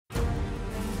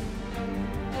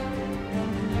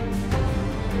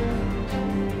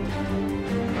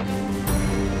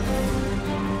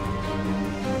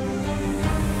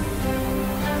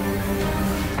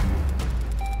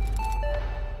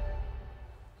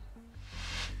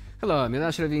Hello, I'm Jan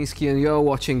Ravinsky and you're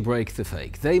watching Break the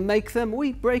Fake. They make them,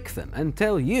 we break them, and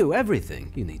tell you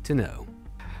everything you need to know.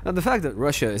 Now, the fact that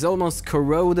Russia is almost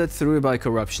corroded through by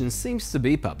corruption seems to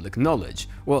be public knowledge.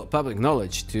 Well, public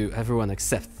knowledge to everyone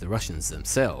except the Russians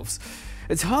themselves.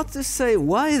 It's hard to say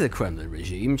why the Kremlin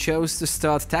regime chose to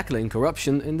start tackling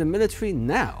corruption in the military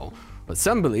now, but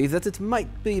some believe that it might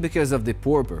be because of the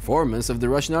poor performance of the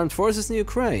Russian armed forces in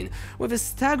Ukraine, where the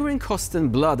staggering cost in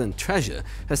blood and treasure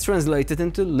has translated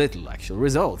into little actual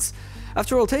results.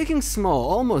 After all, taking small,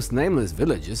 almost nameless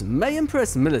villages may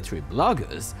impress military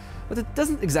bloggers, but it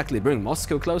doesn't exactly bring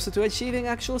Moscow closer to achieving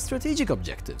actual strategic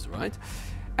objectives, right?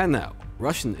 And now,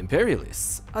 Russian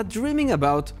imperialists are dreaming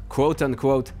about,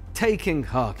 quote-unquote, taking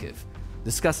Kharkiv,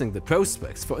 discussing the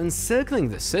prospects for encircling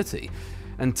the city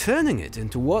and turning it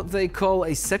into what they call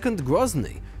a second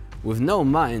Grozny, with no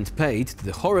mind paid to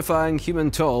the horrifying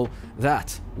human toll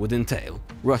that would entail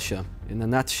Russia in a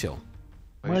nutshell.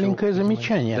 Маленькое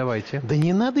замечание. Давайте. Да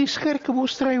не надо из Харькова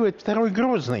устраивать второй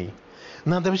Грозный.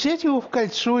 Надо взять его в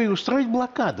кольцо и устроить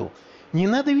блокаду. Не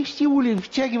надо вести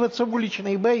втягиваться в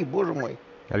уличные бои, боже мой.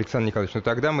 Александр Николаевич, ну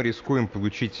тогда мы рискуем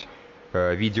получить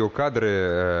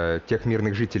видеокадры тех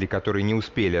мирных жителей, которые не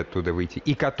успели оттуда выйти,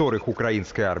 и которых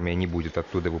украинская армия не будет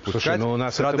оттуда выпускать. Слушай, ну у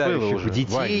нас это было уже.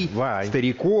 Детей, Вань,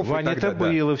 стариков Вань, и так это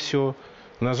далее. было все.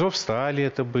 На Азовстале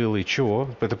это было, и чего?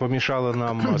 Это помешало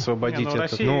нам освободить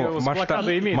это. Ну,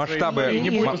 масштабы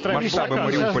Мариуполя,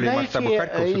 масштабы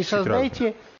Харькова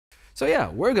все-таки. So yeah,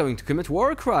 we're going to commit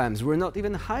war crimes, we're not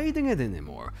even hiding it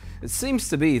anymore. It seems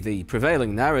to be the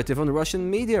prevailing narrative on Russian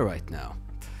media right now.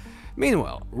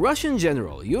 Meanwhile, Russian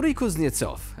General Yuri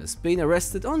Kuznetsov has been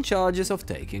arrested on charges of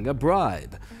taking a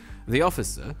bribe. The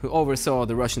officer, who oversaw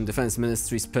the Russian Defense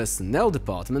Ministry's personnel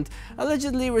department,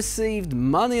 allegedly received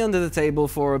money under the table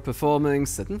for performing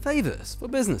certain favors for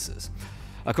businesses.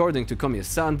 According to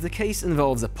Kommersant, the case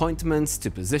involves appointments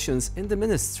to positions in the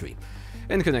ministry.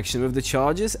 In connection with the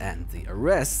charges and the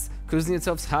arrests,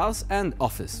 Kuznetsov's house and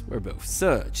office were both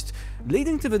searched,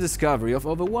 leading to the discovery of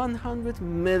over 100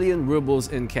 million rubles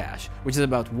in cash, which is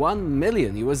about $1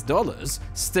 million US,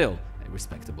 still a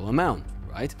respectable amount,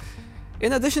 right?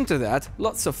 In addition to that,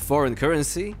 lots of foreign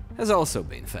currency has also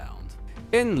been found.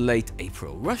 In late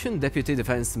April, Russian Deputy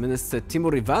Defense Minister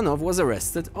Timur Ivanov was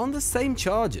arrested on the same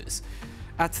charges.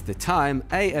 At the time,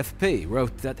 AFP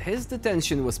wrote that his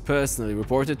detention was personally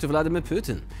reported to Vladimir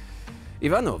Putin.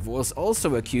 Ivanov was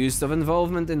also accused of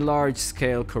involvement in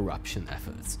large-scale corruption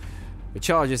efforts. The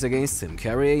charges against him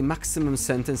carry a maximum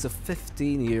sentence of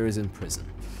 15 years in prison.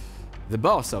 The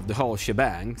boss of the whole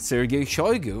shebang, Sergei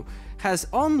Shoigu, has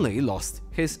only lost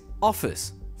his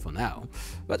office for now.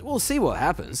 But we'll see what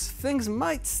happens. Things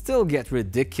might still get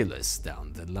ridiculous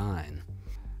down the line.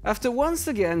 After once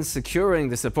again securing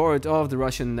the support of the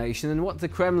Russian nation in what the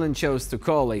Kremlin chose to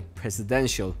call a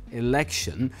presidential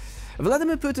election,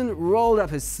 Vladimir Putin rolled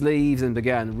up his sleeves and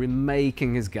began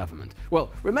remaking his government.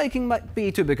 Well, remaking might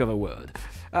be too big of a word.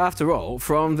 After all,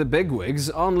 from the bigwigs,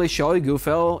 only Shoigu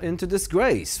fell into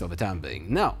disgrace for the time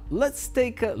being. Now, let's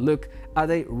take a look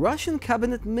at a Russian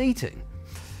cabinet meeting.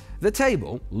 The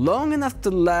table, long enough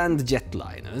to land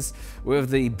jetliners,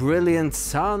 with the brilliant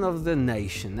son of the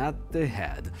nation at the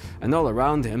head, and all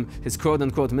around him his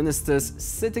quote-unquote ministers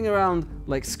sitting around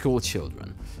like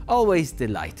schoolchildren, always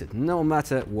delighted, no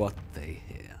matter what they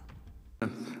hear.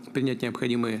 Принять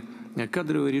необходимые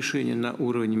кадровые решения на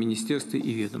уровне министерства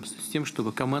и ведомств, с тем,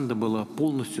 чтобы команда была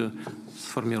полностью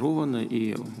сформирована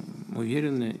и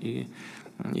уверенно и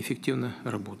эффективно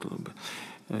работала бы.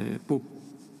 По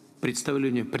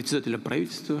представлению председателя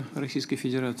правительства Российской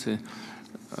Федерации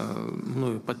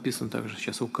мною подписан также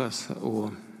сейчас указ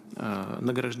о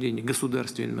награждении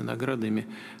государственными наградами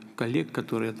коллег,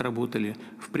 которые отработали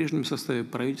в прежнем составе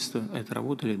правительства,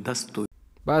 отработали достойно.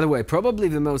 By the way, probably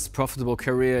the most profitable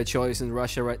career choice in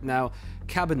Russia right now,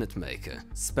 cabinet maker,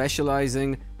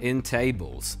 specializing in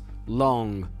tables.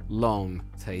 Long, long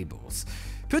tables.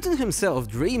 Putin himself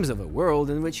dreams of a world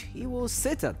in which he will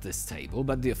sit at this table,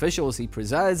 but the officials he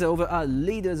presides over are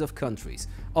leaders of countries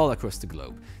all across the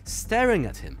globe, staring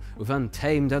at him with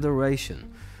untamed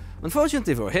adoration.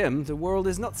 Unfortunately for him, the world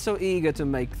is not so eager to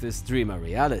make this dream a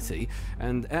reality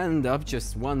and end up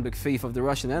just one big fief of the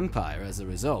Russian Empire as a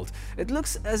result. It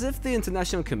looks as if the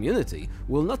international community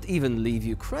will not even leave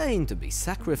Ukraine to be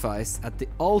sacrificed at the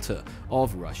altar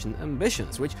of Russian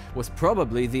ambitions, which was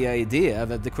probably the idea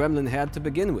that the Kremlin had to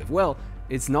begin with. Well,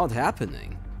 it's not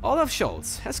happening. Olaf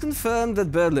Scholz has confirmed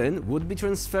that Berlin would be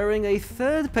transferring a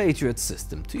third Patriot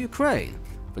system to Ukraine.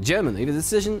 For Germany, the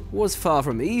decision was far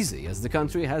from easy, as the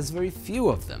country has very few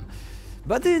of them.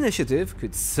 But the initiative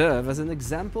could serve as an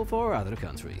example for other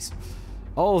countries.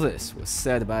 All this was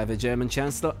said by the German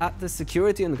Chancellor at the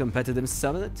Security and Competitiveness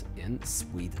Summit in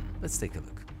Sweden. Let's take a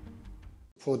look.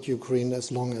 Support Ukraine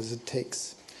as long as it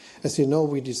takes. As you know,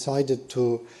 we decided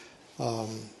to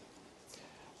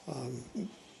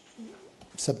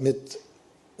submit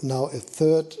now a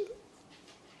third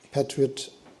Patriot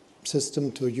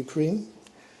system to Ukraine,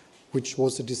 which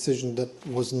was a decision that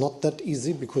was not that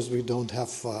easy because we don't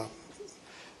have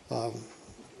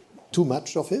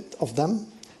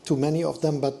too many of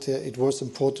them, but it was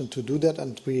important to do that,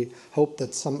 and we hope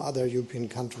that some other European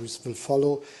countries will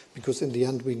follow, because in the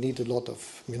end we need a lot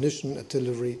of munition,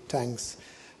 artillery, tanks,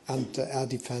 and air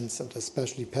defense, and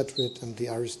especially Patriot and the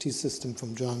RST system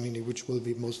from Germany, which will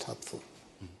be most helpful.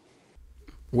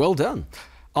 Well done.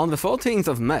 On the 14th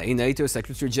of May, NATO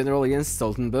Secretary-General Jens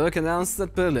Stoltenberg announced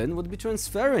that Berlin would be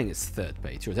transferring its third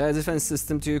Patriot air defense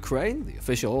system to Ukraine. The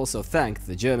official also thanked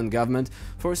the German government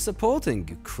for supporting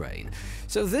Ukraine.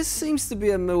 So this seems to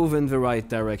be a move in the right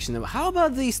direction. Now, how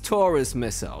about these Taurus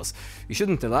missiles? You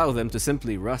shouldn't allow them to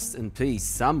simply rust in peace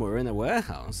somewhere in a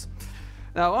warehouse.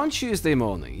 Now, on Tuesday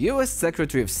morning, US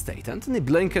Secretary of State Antony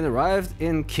Blinken arrived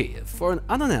in Kiev for an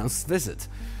unannounced visit.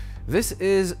 This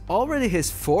is already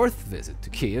his fourth visit to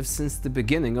Kiev since the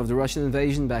beginning of the Russian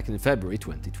invasion back in February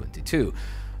 2022.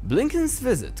 Blinken's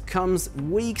visit comes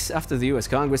weeks after the US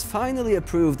Congress finally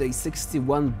approved a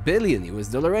 $61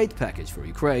 billion aid package for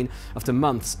Ukraine after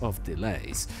months of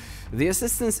delays. The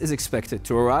assistance is expected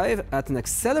to arrive at an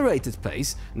accelerated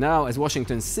pace now as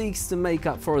Washington seeks to make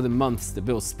up for the months the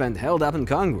bill spent held up in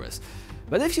Congress.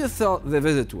 But if you thought the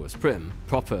visit was prim,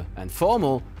 proper and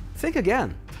formal, think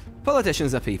again.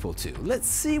 Politicians are people too. Let's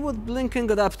see what Blinken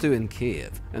got up to in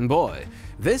Kiev. And boy,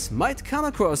 this might come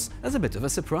across as a bit of a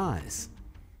surprise.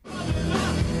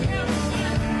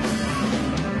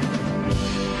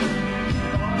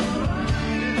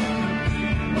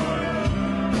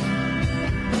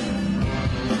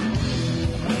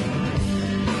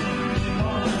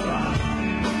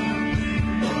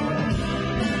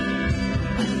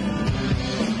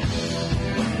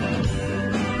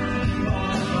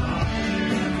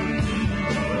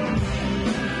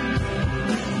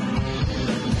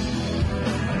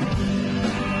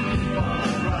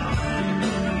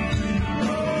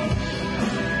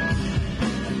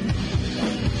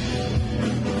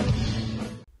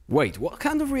 Wait, what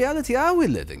kind of reality are we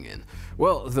living in?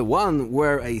 Well, the one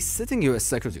where a sitting US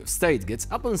Secretary of State gets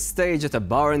up on stage at a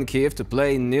bar in Kiev to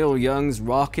play Neil Young's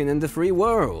Rockin' in the Free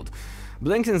World.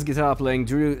 Blinken's guitar playing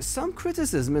drew some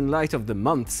criticism in light of the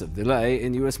months of delay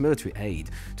in US military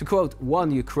aid. To quote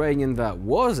one Ukrainian that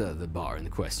was at the bar in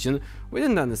question, "We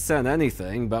didn't understand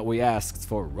anything, but we asked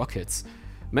for rockets."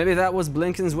 Maybe that was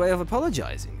Blinken's way of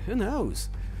apologizing, who knows?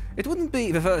 It wouldn't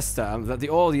be the first time that the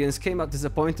audience came out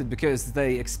disappointed because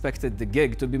they expected the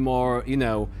gig to be more,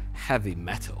 heavy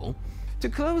metal. To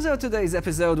close out today's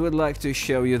episode, we'd like to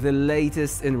show you the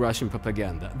latest in Russian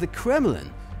propaganda. The Kremlin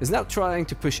is now trying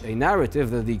to push a narrative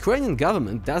that the Ukrainian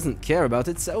government doesn't care about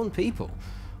its own people.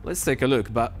 Let's take a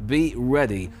look, but be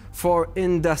ready for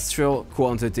industrial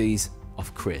quantities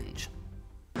of cringe.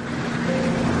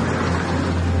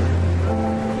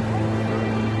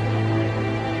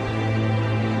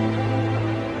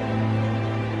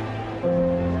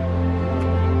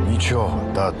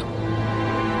 Нічого, тату.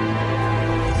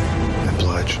 Не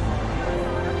плач.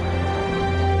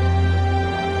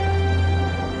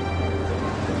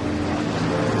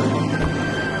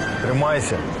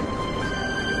 Тримайся.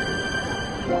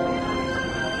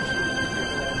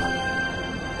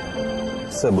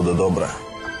 Все буде добре.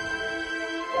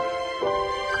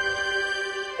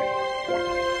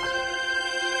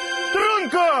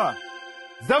 Трунко!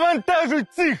 Завантажуй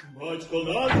цих! Батько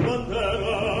наш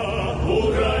Бандера,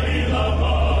 Україна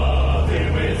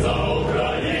мати, ми за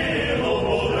Україну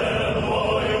будем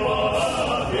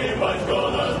воювати.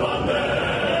 Батько наш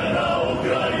Бандера,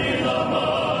 Україна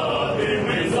мати,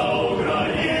 ми за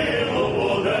Україну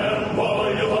будем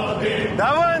воювати.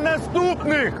 Давай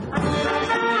наступних!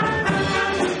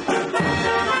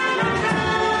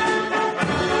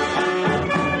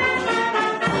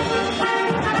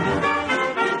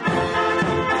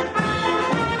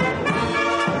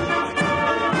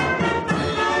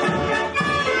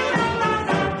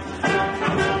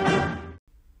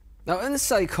 Now, in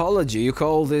psychology, you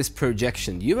call this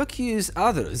projection. You accuse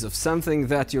others of something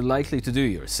that you're likely to do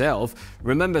yourself.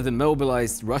 Remember the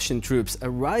mobilized Russian troops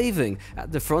arriving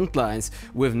at the front lines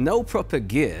with no proper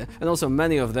gear, and also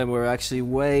many of them were actually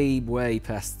way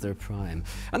past their prime.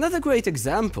 Another great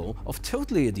example of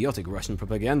totally idiotic Russian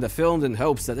propaganda filmed in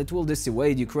hopes that it will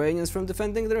dissuade Ukrainians from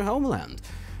defending their homeland.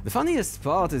 The funniest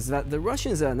part is that the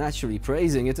Russians are naturally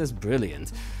praising it as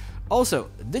brilliant. Also,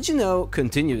 did you know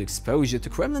continued exposure to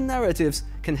Kremlin narratives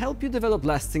can help you develop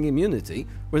lasting immunity?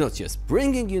 We're not just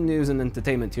bringing you news and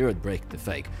entertainment here at Break the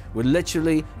Fake, we're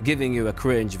literally giving you a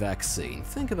cringe vaccine.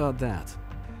 Think about that.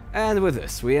 And with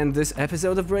this, we end this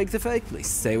episode of Break the Fake. Please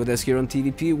stay with us here on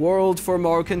TVP World for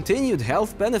more continued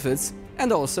health benefits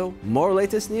and also more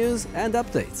latest news and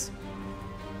updates.